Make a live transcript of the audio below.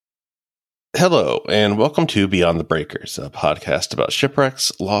Hello, and welcome to Beyond the Breakers, a podcast about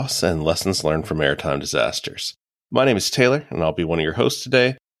shipwrecks, loss, and lessons learned from maritime disasters. My name is Taylor, and I'll be one of your hosts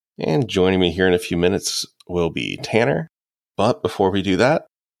today. And joining me here in a few minutes will be Tanner. But before we do that,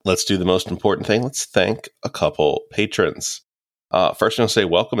 let's do the most important thing. Let's thank a couple patrons. First, I'm going to say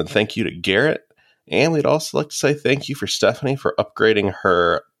welcome and thank you to Garrett. And we'd also like to say thank you for Stephanie for upgrading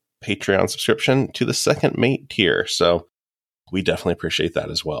her Patreon subscription to the second mate tier. So we definitely appreciate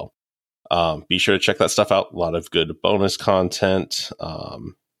that as well. Be sure to check that stuff out. A lot of good bonus content.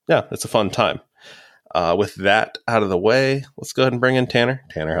 It's a fun time. With that out of the way, let's go ahead and bring in Tanner.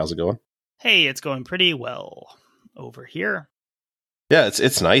 Tanner, how's it going? Hey, it's going pretty well over here. Yeah,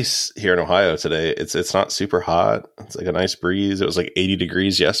 it's nice here in Ohio today. It's not super hot. It's like a nice breeze. It was like 80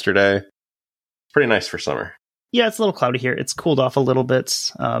 degrees yesterday. Pretty nice for summer. Yeah, it's a little cloudy here. It's cooled off a little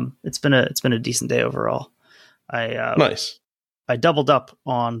bit. It's been a decent day overall. Nice. I doubled up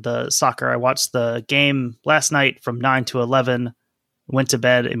on the soccer. I watched the game last night from 9 to 11, went to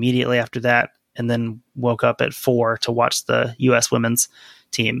bed immediately after that, and then woke up at 4 to watch the U.S. women's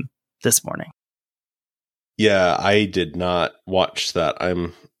team this morning. Yeah, I did not watch that.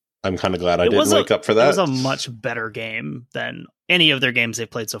 I'm kind of glad I didn't wake up for that. It was a much better game than any of their games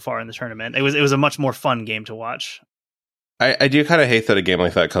they've played so far in the tournament. It was a much more fun game to watch. I do kind of hate that a game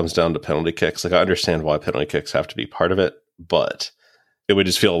like that comes down to penalty kicks. Like, I understand why penalty kicks have to be part of it, but it would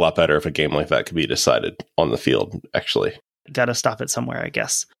just feel a lot better if a game like that could be decided on the field, actually. Got to stop it somewhere, I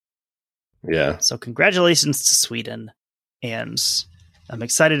guess. Yeah. So congratulations to Sweden. And I'm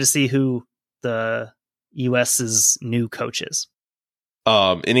excited to see who the U.S.'s new coach is.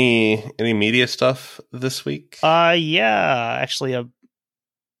 Any media stuff this week? Yeah, actually a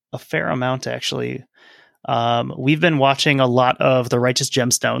fair amount, actually. We've been watching a lot of The Righteous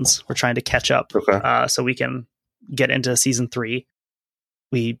Gemstones. We're trying to catch up so we can get into season 3.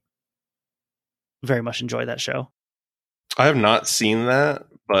 We very much enjoy that show. I have not seen that,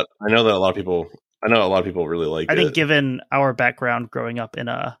 but I know that a lot of people really like it. I think given our background growing up in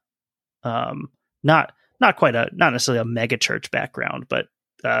a not necessarily a mega church background, but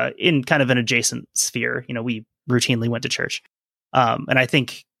in kind of an adjacent sphere, we routinely went to church. And I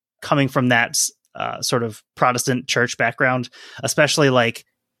think coming from that sort of Protestant church background, especially like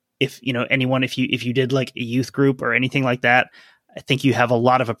if you did like a youth group or anything like that, I think you have a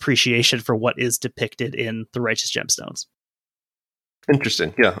lot of appreciation for what is depicted in The Righteous Gemstones.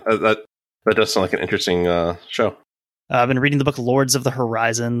 Interesting. Yeah, that does sound like an interesting show. I've been reading the book Lords of the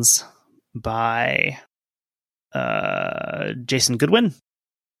Horizons by Jason Goodwin.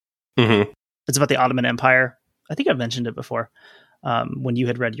 Mm-hmm. It's about the Ottoman Empire. I think I've mentioned it before when you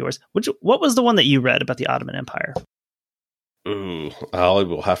had read yours. What was the one that you read about the Ottoman Empire? Ooh, I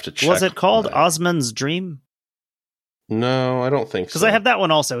will have to check. Was it called Osman's Dream? No, I don't think so. Because I have that one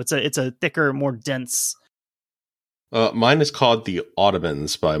also. It's a thicker, more dense. Mine is called The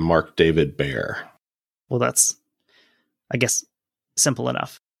Ottomans by Mark David Baer. Well, that's, I guess, simple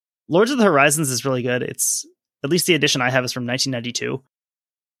enough. Lords of the Horizons is really good. It's, at least the edition I have is from 1992.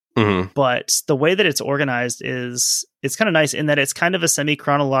 Mm-hmm. But the way that it's organized it's kind of nice in that it's kind of a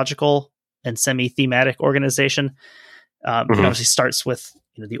semi-chronological and semi-thematic organization. It obviously starts with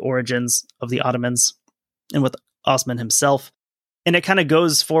the origins of the Ottomans and with Osman himself. And it kind of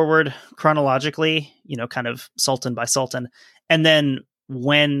goes forward chronologically, kind of sultan by sultan. And then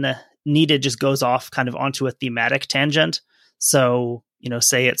when needed, just goes off kind of onto a thematic tangent. So,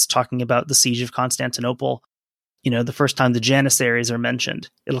 say it's talking about the siege of Constantinople. The first time the Janissaries are mentioned,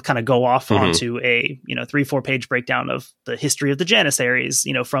 it'll kind of go off onto a, 3-4 page breakdown of the history of the Janissaries,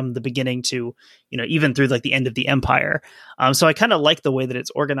 from the beginning to, even through like the end of the empire. So I kind of like the way that it's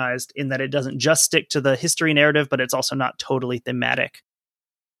organized in that it doesn't just stick to the history narrative, but it's also not totally thematic.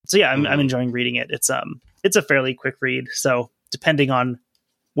 So yeah, I'm enjoying reading it. It's a fairly quick read. So depending on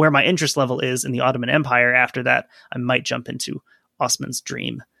where my interest level is in the Ottoman Empire after that, I might jump into Osman's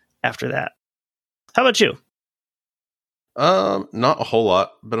Dream after that. How about you? Not a whole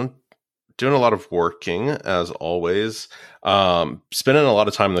lot, but I'm doing a lot of working as always. Spending a lot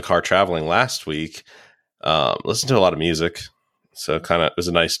of time in the car traveling last week. Listened to a lot of music. So it was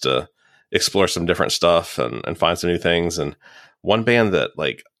nice to explore some different stuff and find some new things. And one band that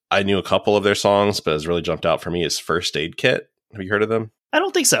like I knew a couple of their songs, but has really jumped out for me is First Aid Kit. Have you heard of them? I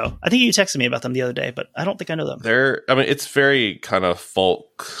don't think so. I think you texted me about them the other day, but I don't think I know them. It's very kind of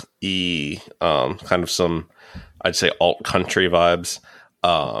folk-y, kind of some, I'd say, alt country vibes.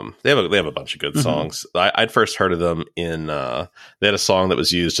 They have a bunch of good songs. I'd first heard of them in they had a song that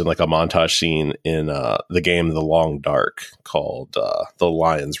was used in like a montage scene in the game The Long Dark called The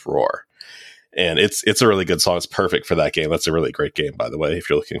Lion's Roar. And it's a really good song. It's perfect for that game. That's a really great game, by the way, if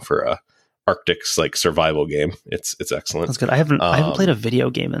you're looking for Arctic's like survival game. It's excellent. That's good. I haven't played a video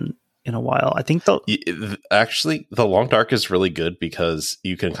game in a while. I think actually the Long Dark is really good because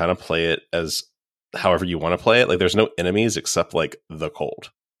you can kind of play it as however you want to play it. Like there's no enemies except like the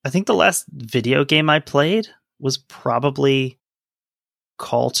cold. I think the last video game I played was probably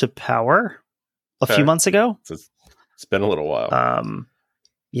Call to Power a few months ago. It's been a little while.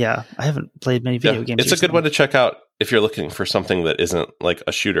 Yeah, I haven't played many video games. It's a good one to check out if you're looking for something that isn't like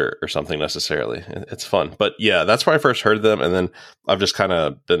a shooter or something necessarily. It's fun. But yeah, that's where I first heard of them. And then I've just kind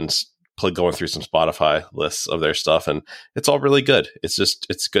of been going through some Spotify lists of their stuff, and it's all really good.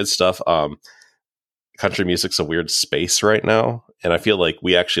 It's good stuff. Country music's a weird space right now, and I feel like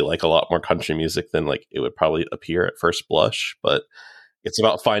we actually like a lot more country music than like it would probably appear at first blush, but it's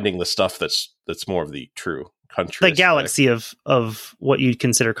about finding the stuff that's more of the true country. The galaxy of what you'd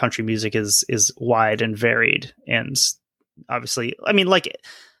consider country music is wide and varied, and obviously, I mean, like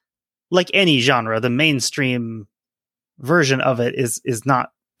any genre, the mainstream version of it is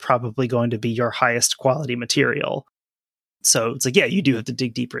not probably going to be your highest quality material. So it's like, yeah, you do have to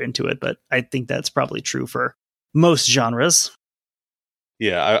dig deeper into it, but I think that's probably true for most genres.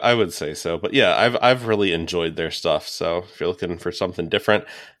 Yeah, I would say so. But yeah, I've really enjoyed their stuff. So if you're looking for something different,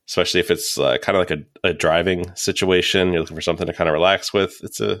 especially if it's kind of like a driving situation, you're looking for something to kind of relax with,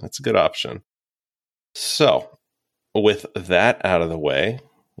 it's a good option. So with that out of the way,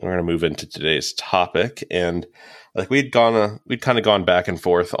 we're going to move into today's topic. And like we'd kind of gone back and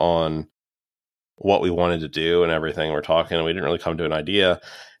forth on what we wanted to do and everything. We're talking, and we didn't really come to an idea.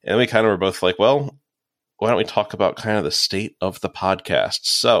 And we kind of were both like, well, why don't we talk about kind of the state of the podcast?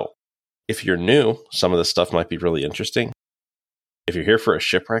 So if you're new, some of this stuff might be really interesting. If you're here for a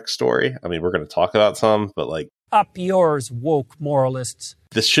shipwreck story, I mean, we're going to talk about some, but like, up yours, woke moralists.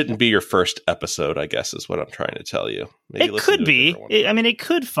 This shouldn't be your first episode, I guess, is what I'm trying to tell you. Maybe it could be. It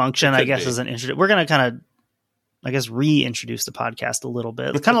could function, I guess, as an intro. We're going to kind of, I guess, reintroduce the podcast a little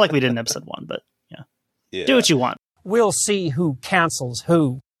bit. Kind of like we did in episode 1, but yeah. Do what you want. We'll see who cancels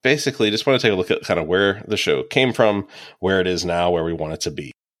who. Basically, just want to take a look at kind of where the show came from, where it is now, where we want it to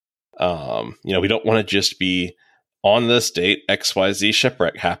be. We don't want to just be on this date, XYZ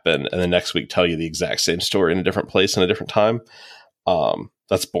shipwreck happened, and the next week tell you the exact same story in a different place and a different time.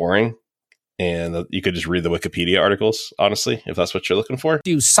 That's boring. And you could just read the Wikipedia articles, honestly, if that's what you're looking for.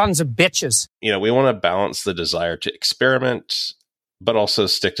 You sons of bitches. We want to balance the desire to experiment, but also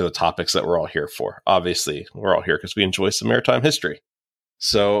stick to the topics that we're all here for. Obviously, we're all here because we enjoy some maritime history.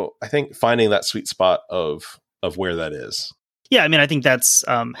 So I think finding that sweet spot of where that is. Yeah, I mean, I think that's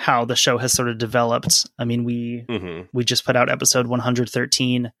how the show has sort of developed. I mean, we just put out episode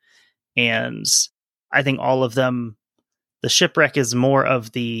 113, and I think all of them, the shipwreck is more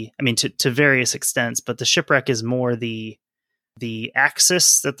of the, I mean, to various extents, but the shipwreck is more the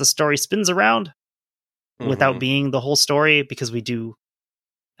axis that the story spins around without being the whole story, because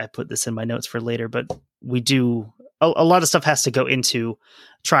I put this in my notes for later, but we do, a lot of stuff has to go into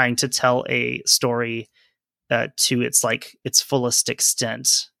trying to tell a story to its fullest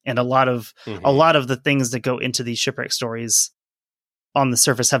extent. And a lot of the things that go into these shipwreck stories on the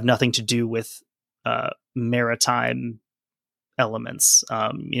surface have nothing to do with maritime elements,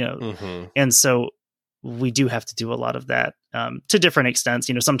 and so we do have to do a lot of that to different extents.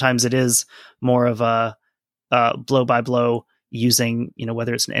 Sometimes it is more of a blow by blow using,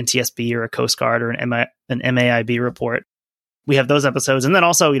 whether it's an NTSB or a Coast Guard or an MAIB report. We have those episodes. And then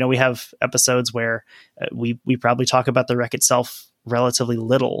also, we have episodes where we probably talk about the wreck itself relatively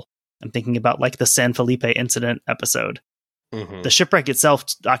little. I'm thinking about like the San Felipe incident episode. The shipwreck itself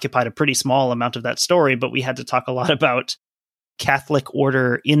occupied a pretty small amount of that story, but we had to talk a lot about Catholic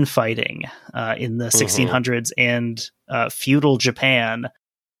order infighting in the 1600s and feudal Japan.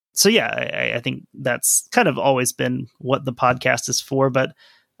 So yeah, I think that's kind of always been what the podcast is for. But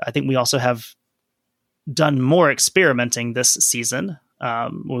I think we also have done more experimenting this season.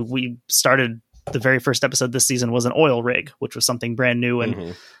 We started, the very first episode this season was an oil rig, which was something brand new.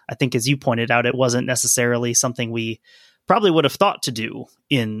 And I think, as you pointed out, it wasn't necessarily something we probably would have thought to do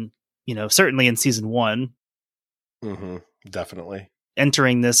in, certainly in season 1. Definitely.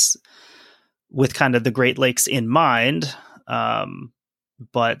 Entering this with kind of the Great Lakes in mind.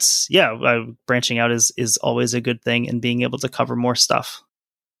 But yeah, branching out is always a good thing, and being able to cover more stuff.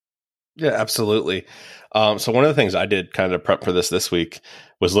 Yeah, absolutely. So one of the things I did kind of prep for this week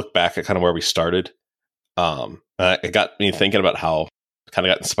was look back at kind of where we started. It got me thinking about how I kind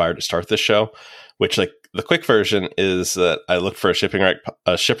of got inspired to start this show, which, like, the quick version is that I looked for a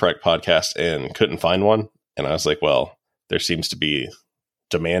shipwreck podcast and couldn't find one. And I was like, well, there seems to be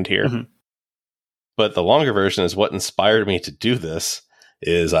demand here. But the longer version is what inspired me to do this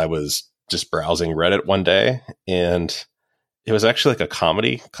is I was just browsing Reddit one day, and it was actually like a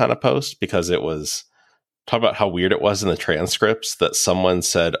comedy kind of post because it was talking about how weird it was in the transcripts that someone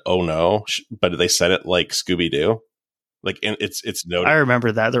said, "Oh no," but they said it like Scooby-Doo. Like it's noted. I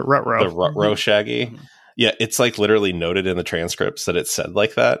remember that the Ruh-roh Shaggy. Mm-hmm. Yeah, it's like literally noted in the transcripts that it said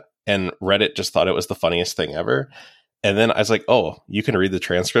like that, and Reddit just thought it was the funniest thing ever. And then I was like, "Oh, you can read the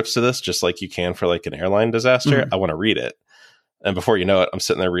transcripts to this just like you can for like an airline disaster." I want to read it. And before you know it, I'm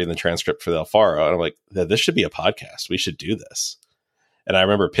sitting there reading the transcript for the Alfaro, and I'm like, "This should be a podcast. We should do this." And I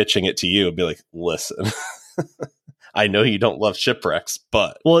remember pitching it to you and be like, "Listen, I know you don't love shipwrecks,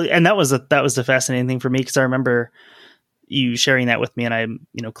 but..." Well, and that was the fascinating thing for me, because I remember you sharing that with me, and I'm,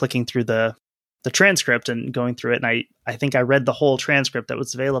 clicking through the transcript and going through it. And I think I read the whole transcript that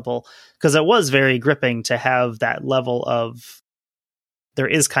was available, because it was very gripping to have that level of, there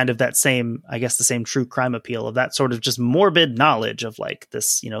is kind of that same, I guess, the same true crime appeal of that sort of just morbid knowledge of like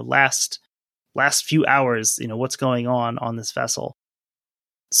this, last few hours, what's going on this vessel.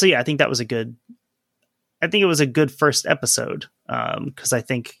 So yeah, I think it was a good first episode. Cause I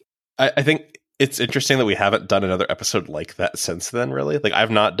think it's interesting that we haven't done another episode like that since then, really. Like,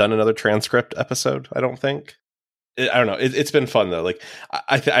 I've not done another transcript episode, I don't think. I don't know. It's been fun, though. Like,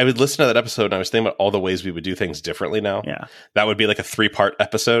 I would listen to that episode, and I was thinking about all the ways we would do things differently now. Yeah. That would be like a 3-part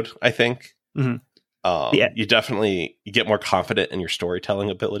episode, I think. Mm-hmm. You get more confident in your storytelling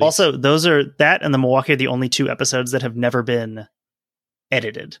abilities. Also, that and the Milwaukee are the only 2 episodes that have never been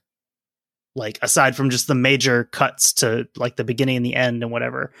edited. Like, aside from just the major cuts to, like, the beginning and the end and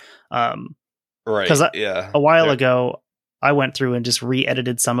whatever. Right. Because a while ago, I went through and just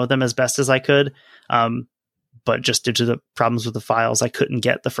re-edited some of them as best as I could. But just due to the problems with the files, I couldn't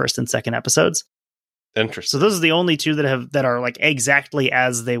get the first and second episodes. Interesting. So those are the only 2 that are like exactly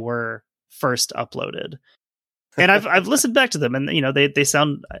as they were first uploaded. And I've listened back to them, and they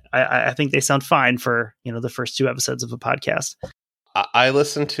sound. I think they sound fine for the first 2 episodes of a podcast. I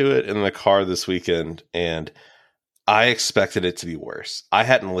listened to it in the car this weekend, and I expected it to be worse. I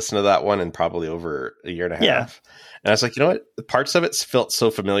hadn't listened to that one in probably over a year and a half. Yeah. And I was like, you know what? Parts of it felt so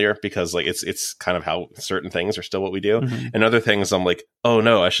familiar because like it's kind of how certain things are still what we do. Mm-hmm. And other things I'm like, oh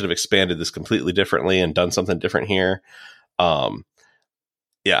no, I should have expanded this completely differently and done something different here.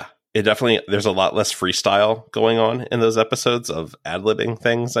 Yeah, it definitely, there's a lot less freestyle going on in those episodes of ad-libbing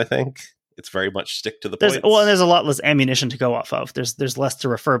things, I think. It's very much stick to the point. Well, and there's a lot less ammunition to go off of. There's less to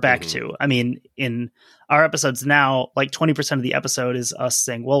refer back to. I mean, in our episodes now, like 20% of the episode is us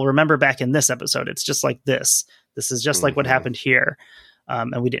saying, well, remember back in this episode, it's just like this. This is just like what happened here.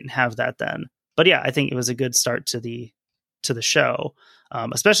 And we didn't have that then. But yeah, I think it was a good start to the show,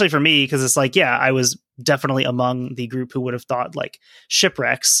 especially for me, because it's like, yeah, I was definitely among the group who would have thought like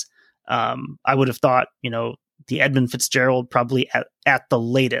shipwrecks. I would have thought, the Edmund Fitzgerald probably at the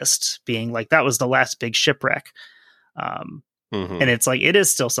latest being like, that was the last big shipwreck. And it's like, it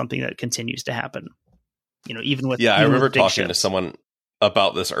is still something that continues to happen, even with, I remember talking ships. to someone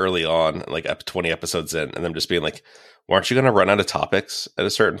about this early on, like 20 episodes in, and them just being like, well, aren't you going to run out of topics at a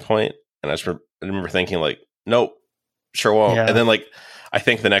certain point? And I remember thinking like, nope, sure won't. Yeah. And then like, I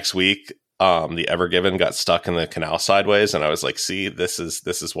think the next week, the Ever Given got stuck in the canal sideways. And I was like, see, this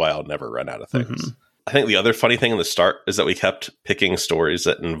is why I'll never run out of things. Mm-hmm. I think the other funny thing in the start is that we kept picking stories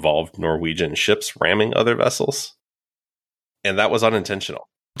that involved Norwegian ships ramming other vessels. And that was unintentional.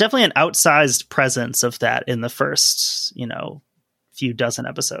 Definitely an outsized presence of that in the first, few dozen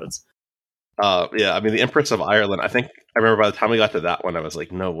episodes. Yeah, I mean, the Empress of Ireland, I think I remember by the time we got to that one, I was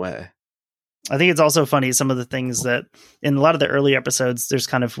like, no way. I think it's also funny, some of the things that in a lot of the early episodes,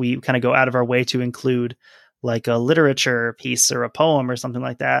 we kind of go out of our way to include like a literature piece or a poem or something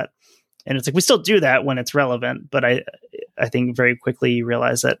like that. And it's like, we still do that when it's relevant, but I think very quickly you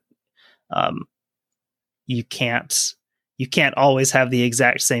realize that you can't always have the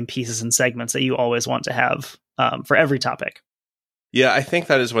exact same pieces and segments that you always want to have for every topic. Yeah, I think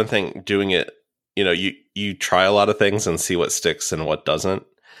that is one thing doing it. You try a lot of things and see what sticks and what doesn't.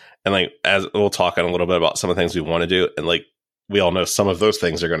 And like, as we'll talk on a little bit about some of the things we want to do. And like, we all know some of those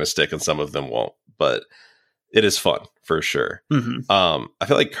things are going to stick and some of them won't, but it is fun for sure. Mm-hmm. I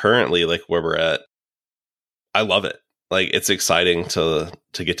feel like currently, like where we're at, I love it. Like, it's exciting to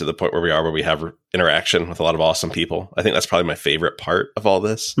get to the point where we are, where we have interaction with a lot of awesome people. I think that's probably my favorite part of all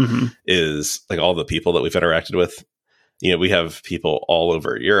this is like all the people that we've interacted with. We have people all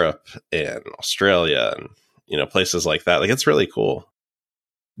over Europe and Australia and, places like that. Like, it's really cool.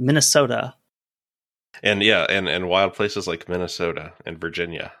 Minnesota. And yeah, and wild places like Minnesota and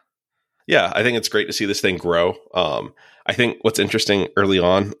Virginia. Yeah, I think it's great to see this thing grow. I think what's interesting early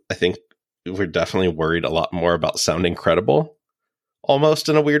on, I think we're definitely worried a lot more about sounding credible. almost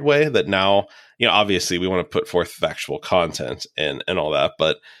in a weird way that now, obviously we want to put forth factual content and all that,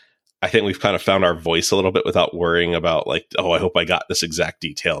 but I think we've kind of found our voice a little bit without worrying about like, oh, I hope I got this exact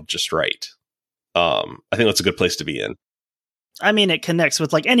detail just right. I think that's a good place to be in. I mean, it connects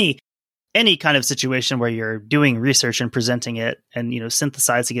with like any kind of situation where you're doing research and presenting it and,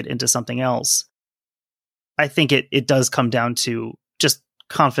 synthesizing it into something else. I think it does come down to just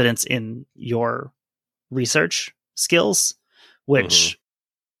confidence in your research skills, which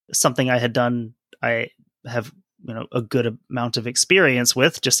something I had done, I have a good amount of experience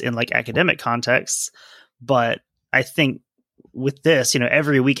with just in like academic contexts. But I think with this,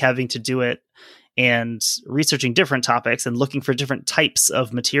 every week having to do it and researching different topics and looking for different types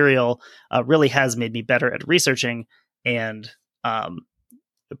of material really has made me better at researching and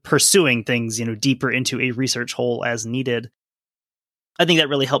pursuing things, deeper into a research hole as needed. I think that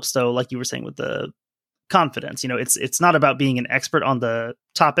really helps though, like you were saying with the confidence, it's not about being an expert on the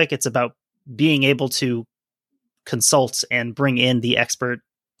topic. It's about being able to consult and bring in the expert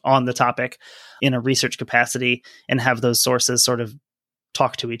on the topic in a research capacity and have those sources sort of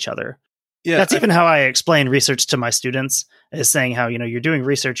talk to each other. Yeah, that's even how I explain research to my students, is saying how, you're doing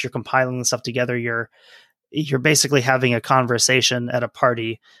research, you're compiling the stuff together. You're basically having a conversation at a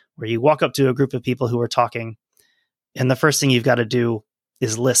party where you walk up to a group of people who are talking. And the first thing you've got to do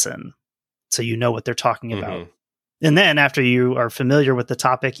is listen. So you know what they're talking about. And then after you are familiar with the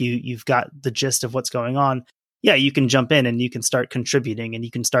topic, you've got the gist of what's going on. Yeah, you can jump in and you can start contributing and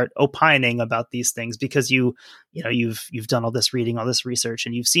you can start opining about these things because you've done all this reading, all this research,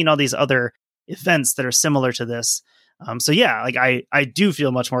 and you've seen all these other events that are similar to this. So yeah, like I do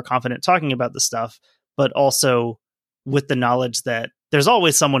feel much more confident talking about this stuff, but also with the knowledge that there's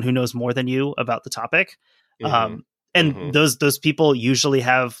always someone who knows more than you about the topic. And those people usually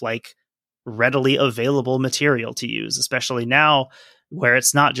have like readily available material to use, especially now where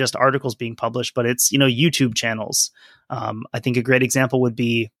it's not just articles being published, but it's, YouTube channels. I think a great example would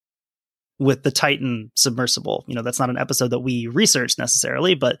be with the Titan submersible. That's not an episode that we researched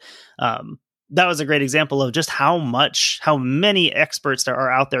necessarily, but that was a great example of just how many experts there are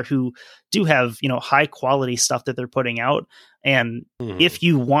out there who do have, high quality stuff that they're putting out. And if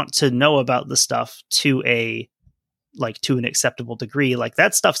you want to know about the stuff to an acceptable degree, like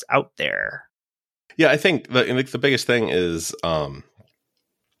that stuff's out there. Yeah, I think the biggest thing is,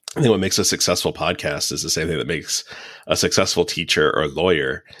 I think what makes a successful podcast is the same thing that makes a successful teacher or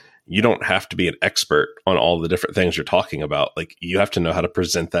lawyer. You don't have to be an expert on all the different things you're talking about. Like, you have to know how to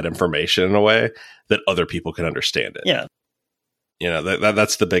present that information in a way that other people can understand it. Yeah.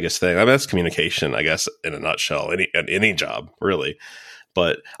 That's the biggest thing. I mean, that's communication, I guess, in a nutshell, any job, really.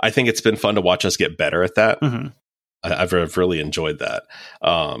 But I think it's been fun to watch us get better at that. I've really enjoyed that.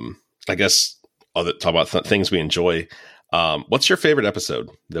 I guess I'll talk about things we enjoy. What's your favorite episode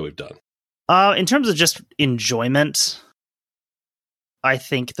that we've done? In terms of just enjoyment, I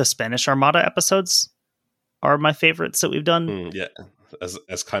think the Spanish Armada episodes are my favorites that we've done. Yeah,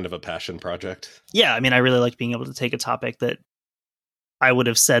 as kind of a passion project. Yeah, I mean, I really like being able to take a topic that I would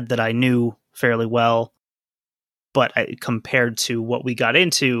have said that I knew fairly well, but compared to what we got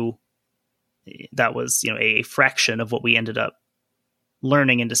into, that was, a fraction of what we ended up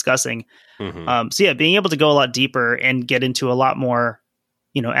learning and discussing. So yeah, being able to go a lot deeper and get into a lot more,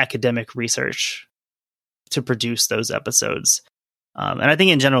 academic research to produce those episodes. And I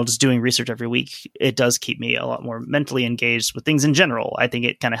think in general, just doing research every week, it does keep me a lot more mentally engaged with things in general. I think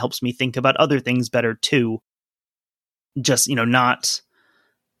it kind of helps me think about other things better too. Just,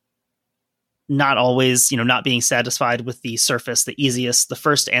 not always, not being satisfied with the surface, the easiest, the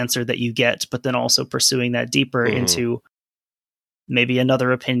first answer that you get, but then also pursuing that deeper into maybe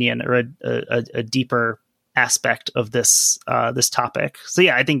another opinion or a deeper aspect of this this topic. So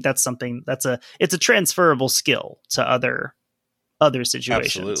yeah, I think that's something it's a transferable skill to other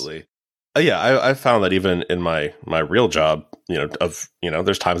situations. Absolutely. Yeah, I found that even in my real job,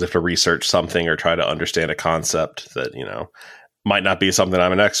 there's times I have to research something or try to understand a concept that, might not be something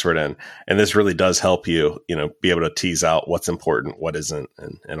I'm an expert in. And this really does help you, be able to tease out what's important, what isn't,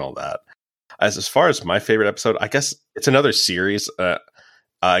 and all that. As far as my favorite episode, I guess it's another series.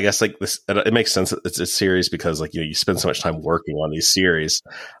 I guess like this, it makes sense that it's a series because you spend so much time working on these series.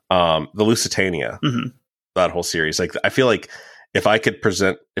 The Lusitania, that whole series. Like, I feel like if I could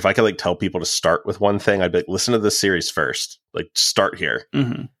tell people to start with one thing, I'd be like, listen to this series first. Like, start here.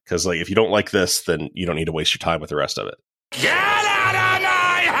 Because if you don't like this, then you don't need to waste your time with the rest of it. Get out of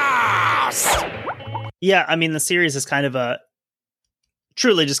my house! Yeah, I mean, the series is kind of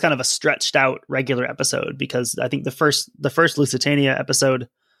truly just kind of a stretched out regular episode, because I think the first Lusitania episode,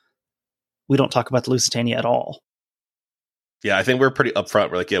 we don't talk about the Lusitania at all. Yeah, I think we're pretty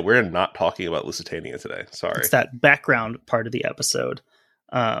upfront. We're like, yeah, we're not talking about Lusitania today. Sorry. It's that background part of the episode.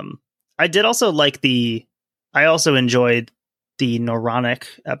 I did also I also enjoyed the Noronic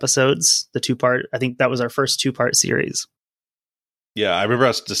episodes, the 2-part. I think that was our first 2-part series. Yeah, I remember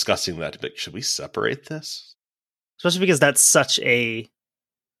us discussing that. But should we separate this? Especially because that's such a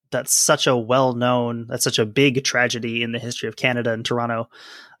well-known, that's such a big tragedy in the history of Canada and Toronto,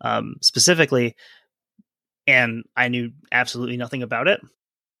 specifically. And I knew absolutely nothing about it.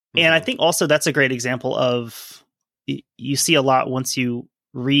 Mm-hmm. And I think also that's a great example of, you see a lot once you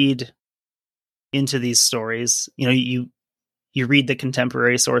read into these stories, you read the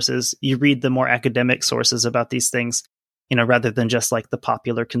contemporary sources, you read the more academic sources about these things, rather than just like the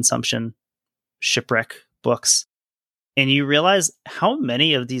popular consumption shipwreck books. And you realize how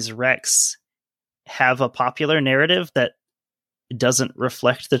many of these wrecks have a popular narrative that doesn't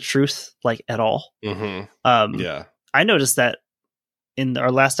reflect the truth like at all. Mm-hmm. Yeah. I noticed that in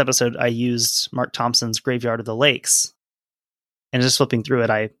our last episode, I used Mark Thompson's Graveyard of the Lakes, and just flipping through it,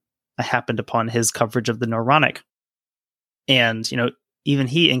 I happened upon his coverage of the Noronic. And, even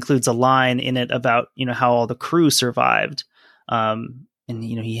he includes a line in it about, how all the crew survived. And,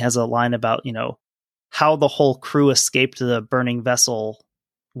 he has a line about, how the whole crew escaped the burning vessel.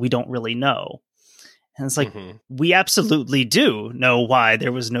 We don't really know. And it's like, we absolutely do know why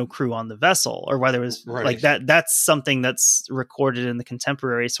there was no crew on the vessel, or why there was like that. That's something that's recorded in the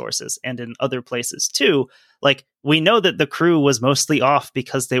contemporary sources and in other places too. Like, we know that the crew was mostly off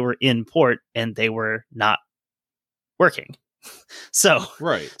because they were in port and they were not working. So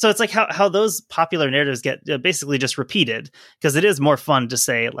it's like how those popular narratives get basically just repeated, because it is more fun to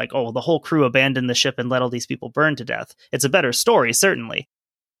say like, oh, the whole crew abandoned the ship and let all these people burn to death. It's a better story, certainly.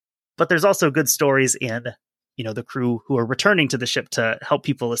 But there's also good stories in, the crew who are returning to the ship to help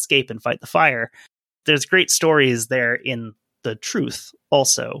people escape and fight the fire. There's great stories there in the truth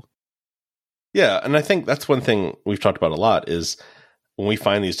also. Yeah, and I think that's one thing we've talked about a lot, is when we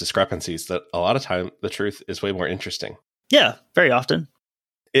find these discrepancies, that a lot of time the truth is way more interesting. Yeah, very often.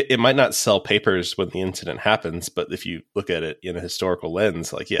 It might not sell papers when the incident happens, but if you look at it in a historical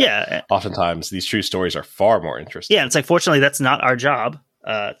lens, like, oftentimes these true stories are far more interesting. Yeah, it's like, fortunately, that's not our job.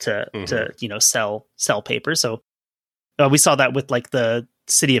 To sell paper. So we saw that with like the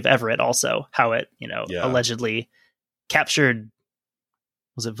city of Everett also, how it allegedly captured,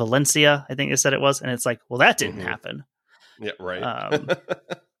 was it Valencia? I think they said it was, and it's like, well, that didn't happen. Yeah, right.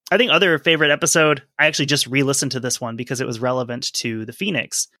 I think other favorite episode, I actually just re-listened to this one because it was relevant to the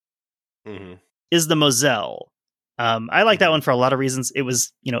Phoenix, is the Moselle. I like that one for a lot of reasons. It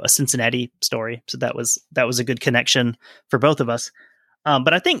was, a Cincinnati story, so that was a good connection for both of us.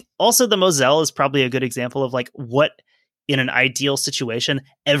 But I think also the Moselle is probably a good example of like what in an ideal situation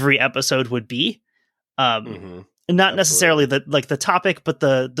every episode would be. Not necessarily the topic, but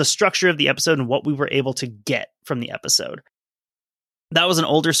the structure of the episode and what we were able to get from the episode. That was an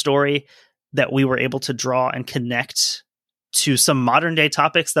older story that we were able to draw and connect to some modern day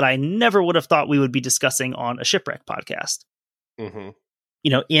topics that I never would have thought we would be discussing on a shipwreck podcast. In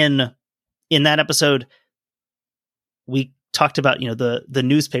that episode, we talked about, the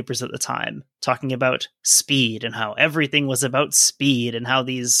newspapers at the time talking about speed and how everything was about speed, and how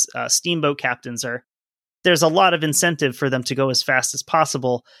these steamboat captains there's a lot of incentive for them to go as fast as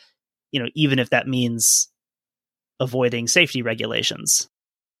possible, even if that means avoiding safety regulations.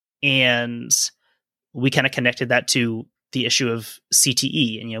 And we kind of connected that to the issue of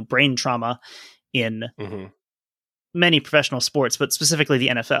CTE and, brain trauma in many professional sports, but specifically the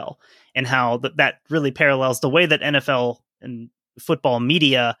NFL, and how that really parallels the way that NFL and football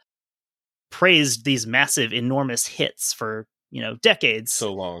media praised these massive, enormous hits for, decades.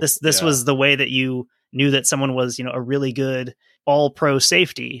 So long. This was the way that you knew that someone was, a really good all-pro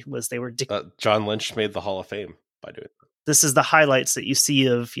safety, was they were... John Lynch made the Hall of Fame by doing that. This is the highlights that you see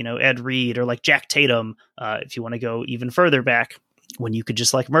of, Ed Reed or like Jack Tatum, if you want to go even further back, when you could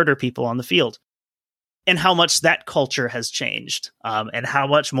just like murder people on the field. And how much that culture has changed, and how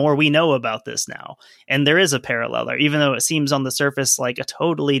much more we know about this now. And there is a parallel there, even though it seems on the surface like a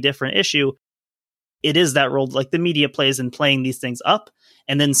totally different issue. It is that role like the media plays in playing these things up.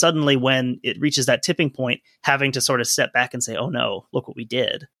 And then suddenly when it reaches that tipping point, having to sort of step back and say, oh no, look what we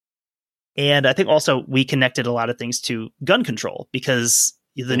did. And I think also we connected a lot of things to gun control, because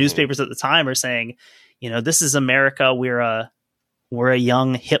the newspapers at the time are saying, this is America. We're a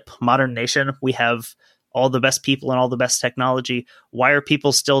young, hip, modern nation. We have all the best people and all the best technology. Why are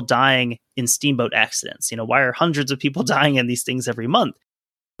people still dying in steamboat accidents? Why are hundreds of people dying in these things every month?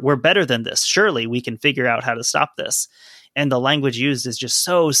 We're better than this. Surely we can figure out how to stop this. and the language used is just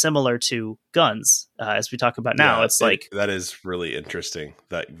so similar to guns, as we talk about now. Yeah, it's like, that is really interesting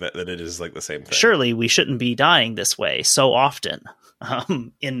that it is like the same thing. Surely we shouldn't be dying this way so often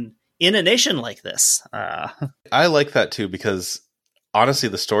in a nation like this. I like that too, because honestly,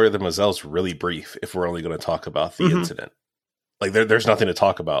 the story of the Moselle is really brief if we're only going to talk about the incident. Like there's nothing to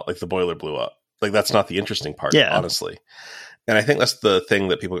talk about. Like the boiler blew up. Like that's not the interesting part, honestly. And I think that's the thing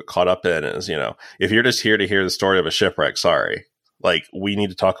that people get caught up in is, if you're just here to hear the story of a shipwreck, sorry. Like we need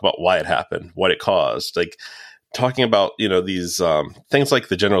to talk about why it happened, what it caused. Like talking about, these things like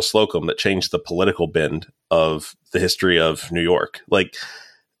the General Slocum that changed the political bend of the history of New York. Like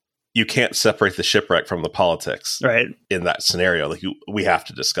you can't separate the shipwreck from the politics, right? In that scenario, like we have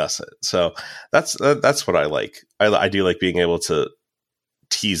to discuss it. So that's what I like. I do like being able to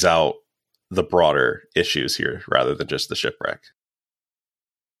tease out the broader issues here rather than just the shipwreck.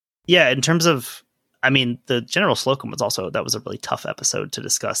 Yeah, in terms of, the General Slocum that was a really tough episode to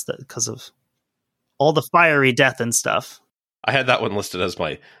discuss that because of all the fiery death and stuff. I had that one listed as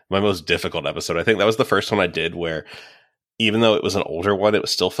my most difficult episode. I think that was the first one I did where, even though it was an older one, it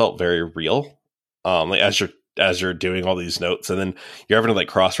still felt very real. Like as you're doing all these notes, and then you're having to like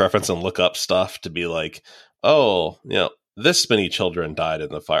cross-reference and look up stuff to be like, oh, this many children died in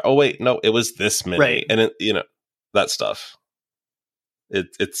the fire. Oh wait, no, it was this many, right. And it, that stuff.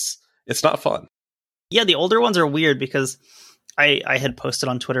 It's not fun. Yeah, the older ones are weird because I had posted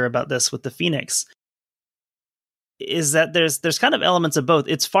on Twitter about this with the Phoenix. Is that there's kind of elements of both.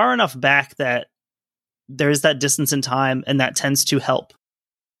 It's far enough back that there is that distance in time, and that tends to help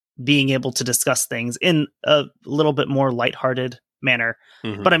being able to discuss things in a little bit more lighthearted manner.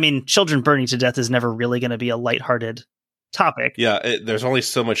 Mm-hmm. But children burning to death is never really going to be a lighthearted topic. Yeah, there's only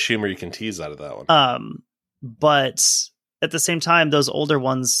so much humor you can tease out of that one. But at the same time, those older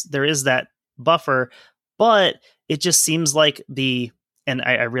ones, there is that buffer, but it just seems like and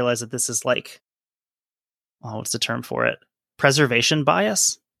I realize that this is like, what's the term for it? Preservation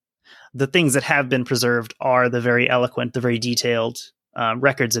bias. The things that have been preserved are the very eloquent, the very detailed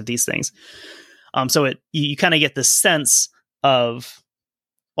records of these things. So you kind of get the sense of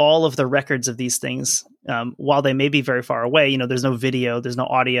all of the records of these things, while they may be very far away. There's no video, there's no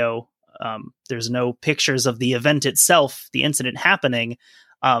audio, there's no pictures of the event itself, the incident happening.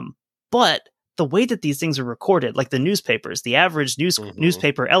 But the way that these things are recorded, like the newspapers, the average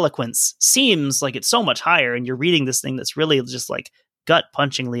newspaper eloquence seems like it's so much higher, and you're reading this thing that's really just like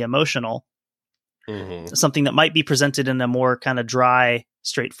gut-punchingly emotional. Something that might be presented in a more kind of dry,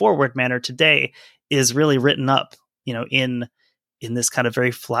 straightforward manner today is really written up, in this kind of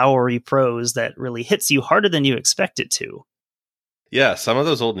very flowery prose that really hits you harder than you expect it to. Yeah, some of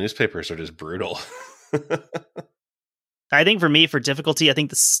those old newspapers are just brutal. I think for me, for difficulty, I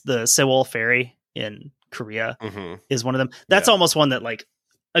think the Sewol Ferry in Korea is one of them. That's almost one that, like,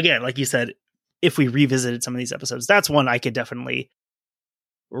 again, like you said, if we revisited some of these episodes, that's one I could definitely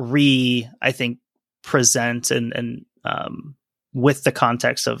present and with the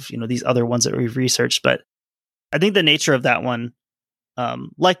context of, these other ones that we've researched. But I think the nature of that one,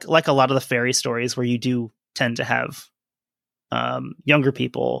 like a lot of the ferry stories where you do tend to have younger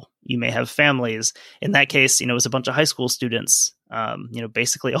people, you may have families. In that case, it was a bunch of high school students,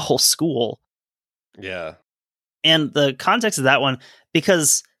 basically a whole school. Yeah. And the context of that one,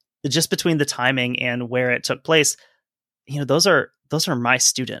 because just between the timing and where it took place, those are my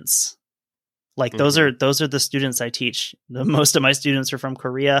students. Like those are the students I teach. Most of my students are from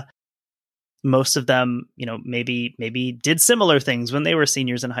Korea. Most of them, maybe did similar things when they were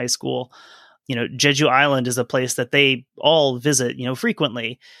seniors in high school. Jeju Island is a place that they all visit,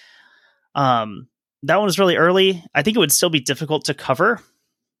 frequently. That one was really early. I think it would still be difficult to cover,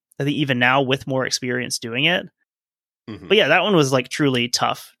 I think, even now with more experience doing it. But yeah, that one was like truly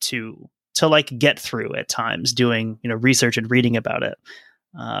tough to like get through at times, doing, research and reading about it,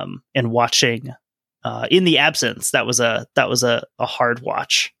 and watching, in the absence. That was a hard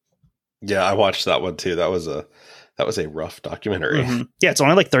watch. Yeah. I watched that one too. That was a rough documentary. Yeah. It's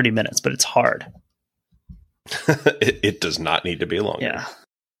only like 30 minutes, but it's hard. it does not need to be longer. Yeah.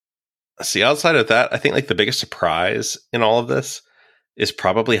 See, outside of that, I think like the biggest surprise in all of this is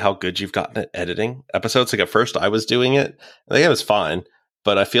probably how good you've gotten at editing episodes. Like at first I was doing it, I think it was fine,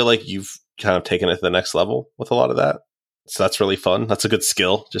 but I feel like you've kind of taken it to the next level with a lot of that. So that's really fun. That's a good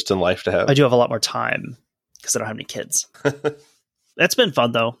skill just in life to have. I do have a lot more time because I don't have any kids. That's been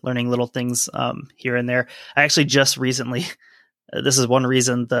fun though, learning little things here and there. I actually just recently, this is one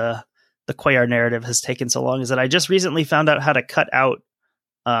reason the Cuellar narrative has taken so long, is that I just recently found out how to cut out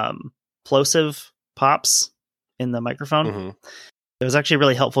plosive pops in the microphone. There was actually a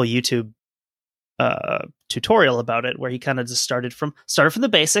really helpful YouTube tutorial about it, where he kind of just started from the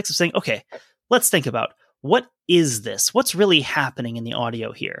basics of saying, okay, let's think about what is this? What's really happening in the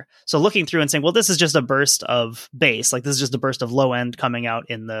audio here? So looking through and saying, well, this is just a burst of bass. Like this is just a burst of low end coming out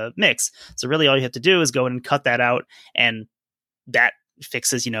in the mix. So really all you have to do is go in and cut that out. And that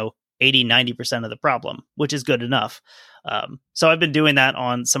fixes, 80, 90% of the problem, which is good enough. So I've been doing that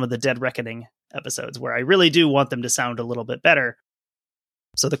on some of the Dead Reckoning episodes where I really do want them to sound a little bit better.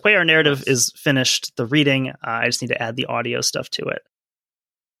 So the Quayar narrative is finished, the reading. I just need to add the audio stuff to it.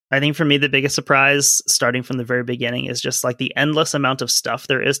 I think for me, the biggest surprise starting from the very beginning is just like the endless amount of stuff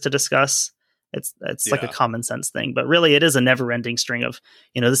there is to discuss. It's like a common sense thing, but really it is a never ending string of,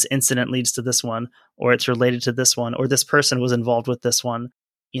 this incident leads to this one, or it's related to this one, or this person was involved with this one.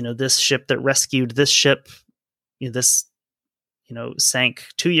 This ship that rescued this ship, this, sank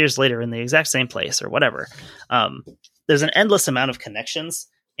 2 years later in the exact same place or whatever. There's an endless amount of connections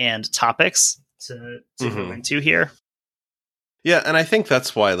and topics to go into here. Yeah, and I think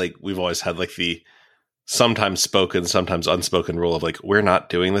that's why we've always had the sometimes spoken, sometimes unspoken rule of we're not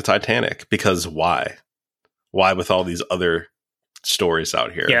doing the Titanic because why? Why with all these other stories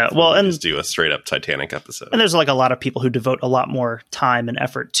out here? Yeah, well, and just do a straight up Titanic episode. And there's a lot of people who devote a lot more time and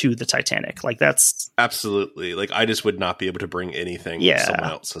effort to the Titanic. That's absolutely I just would not be able to bring anything someone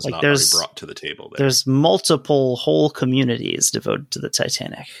else has not already brought to the table. There's multiple whole communities devoted to the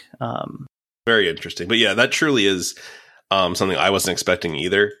Titanic. Very interesting, but yeah, that truly is something I wasn't expecting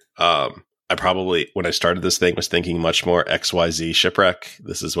either. I probably, when I started this thing, was thinking much more XYZ shipwreck.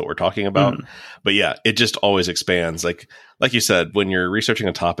 This is what we're talking about. But yeah, it just always expands. Like you said, when you're researching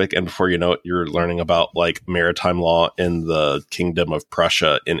a topic and before you know it, you're learning about maritime law in the Kingdom of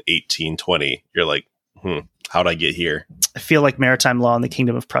Prussia in 1820. You're like, how'd I get here? I feel like maritime law in the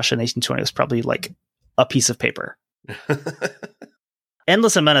Kingdom of Prussia in 1820 was probably a piece of paper.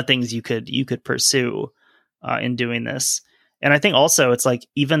 Endless amount of things you could pursue in doing this. And I think also it's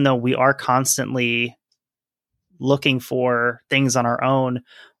even though we are constantly looking for things on our own,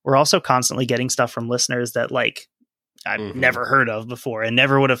 we're also constantly getting stuff from listeners that I've never heard of before and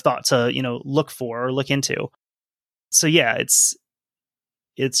never would have thought to, look for or look into. So yeah, it's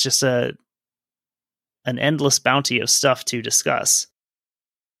just an endless bounty of stuff to discuss.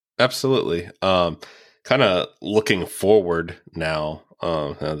 Absolutely. Kind of looking forward now,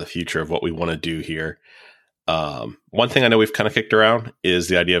 the future of what we want to do here. One thing I know we've kind of kicked around is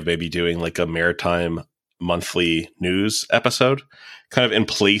the idea of maybe doing a maritime monthly news episode, kind of in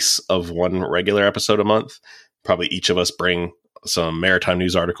place of one regular episode a month. Probably each of us bring some maritime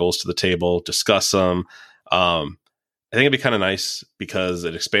news articles to the table, discuss them. I think it'd be kind of nice because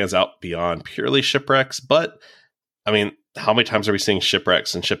it expands out beyond purely shipwrecks. But I mean, how many times are we seeing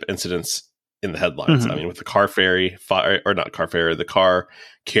shipwrecks and ship incidents in the headlines? I mean, with the car ferry fire, or not car ferry, the car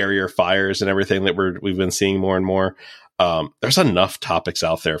carrier fires and everything that we've been seeing more and more. There's enough topics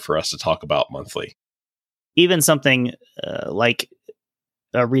out there for us to talk about monthly. Even something like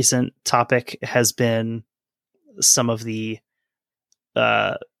a recent topic has been some of the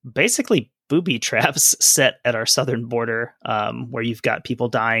basically booby traps set at our southern border, where you've got people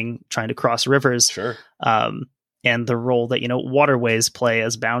dying trying to cross rivers. Sure. And the role that, waterways play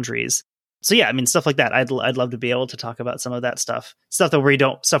as boundaries. So yeah, I mean, stuff like that. I'd love to be able to talk about some of that stuff where we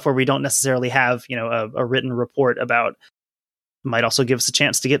don't necessarily have, a written report about. Might also give us a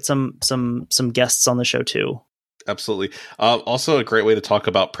chance to get some guests on the show too. Absolutely. Also a great way to talk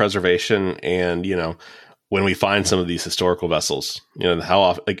about preservation and, when we find some of these historical vessels, how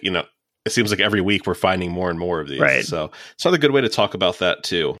often, it seems like every week we're finding more and more of these. Right. So it's another good way to talk about that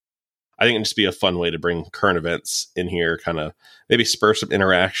too. I think it'd just be a fun way to bring current events in here, kind of maybe spur some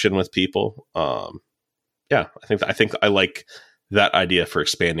interaction with people. Yeah, I think I like that idea for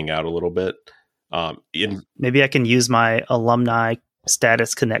expanding out a little bit. Maybe I can use my alumni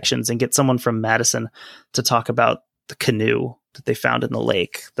status connections and get someone from Madison to talk about the canoe that they found in the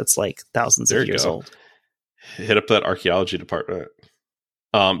lake that's thousands of years old. Hit up that archaeology department.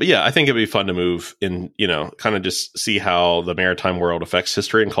 But yeah, I think it'd be fun to move in, kind of just see how the maritime world affects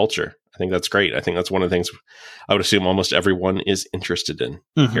history and culture. I think that's great. I think that's one of the things I would assume almost everyone is interested in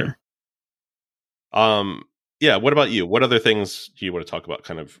here. Yeah. What about you? What other things do you want to talk about,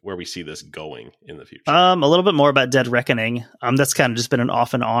 kind of where we see this going in the future? A little bit more about Dead Reckoning. That's kind of just been an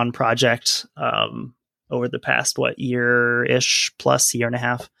off and on project over the past, year-ish plus, year and a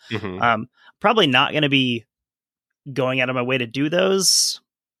half. Probably not going to be going out of my way to do those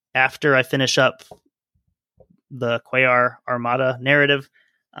after I finish up the Quayar Armada narrative.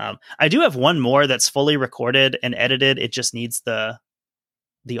 I do have one more that's fully recorded and edited. It just needs the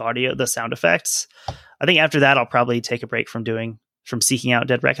audio, the sound effects. I think after that, I'll probably take a break from seeking out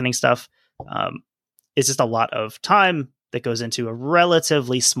Dead Reckoning stuff. it's just a lot of time that goes into a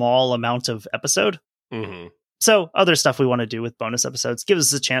relatively small amount of episode. Mm-hmm. So other stuff we want to do with bonus episodes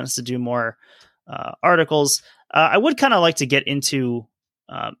gives us a chance to do more articles. I would kind of like to get into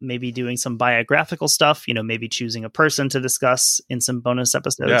maybe doing some biographical stuff, maybe choosing a person to discuss in some bonus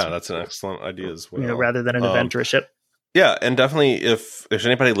episodes. Yeah, that's an excellent idea as well. Rather than an event or a ship. Yeah, and definitely if there's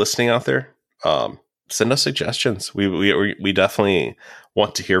anybody listening out there, send us suggestions. We definitely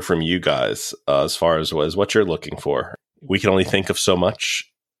want to hear from you guys as far as what you're looking for. We can only think of so much.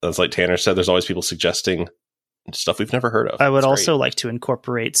 As like Tanner said, there's always people suggesting stuff we've never heard of. I would also like to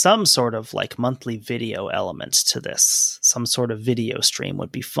incorporate some sort of like monthly video element to this. Some sort of video stream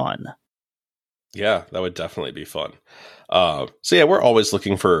would be fun. Yeah, that would definitely be fun. So yeah, we're always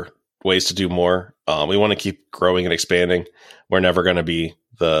looking for ways to do more. We want to keep growing and expanding. We're never going to be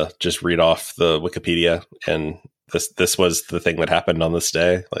just read off the Wikipedia and this was the thing that happened on this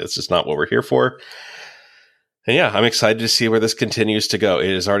day. Like, it's just not what we're here for. And yeah, I'm excited to see where this continues to go.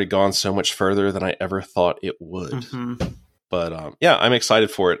 It has already gone so much further than I ever thought it would. Mm-hmm. But yeah, I'm excited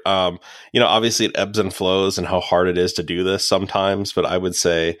for it. Obviously it ebbs and flows and how hard it is to do this sometimes. But I would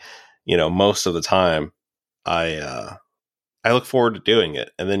say, most of the time, I look forward to doing it.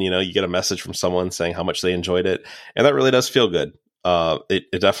 And then, you get a message from someone saying how much they enjoyed it. And that really does feel good.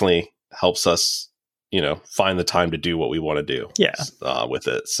 It definitely helps us, find the time to do what we want to do with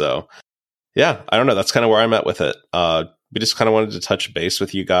it. So yeah, I don't know. That's kind of where I'm at with it. We just kind of wanted to touch base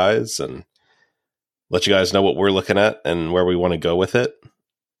with you guys and let you guys know what we're looking at and where we want to go with it.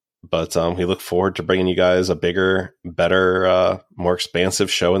 But we look forward to bringing you guys a bigger, better, more expansive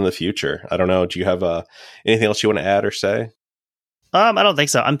show in the future. I don't know. Do you have anything else you want to add or say? I don't think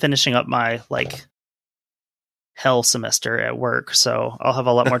so. I'm finishing up my hell semester at work, so I'll have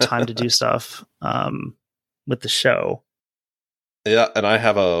a lot more time to do stuff with the show. Yeah, and I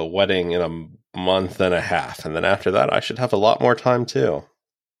have a wedding in a month and a half, and then after that, I should have a lot more time too.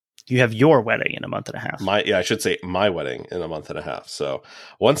 You have your wedding in a month and a half. I should say my wedding in a month and a half. So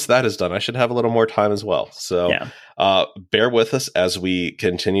once that is done, I should have a little more time as well. So bear with us as we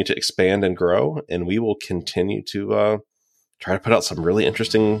continue to expand and grow, and we will continue to try to put out some really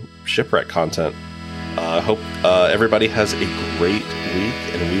interesting shipwreck content. I hope everybody has a great week,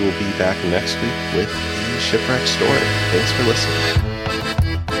 and we will be back next week with the shipwreck story. Thanks for listening.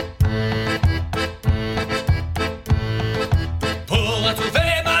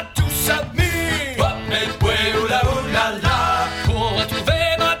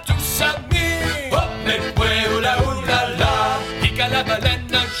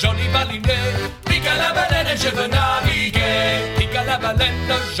 Je veux naviguer, pique à la baleine,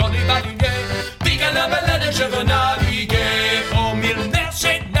 j'en ai balisé.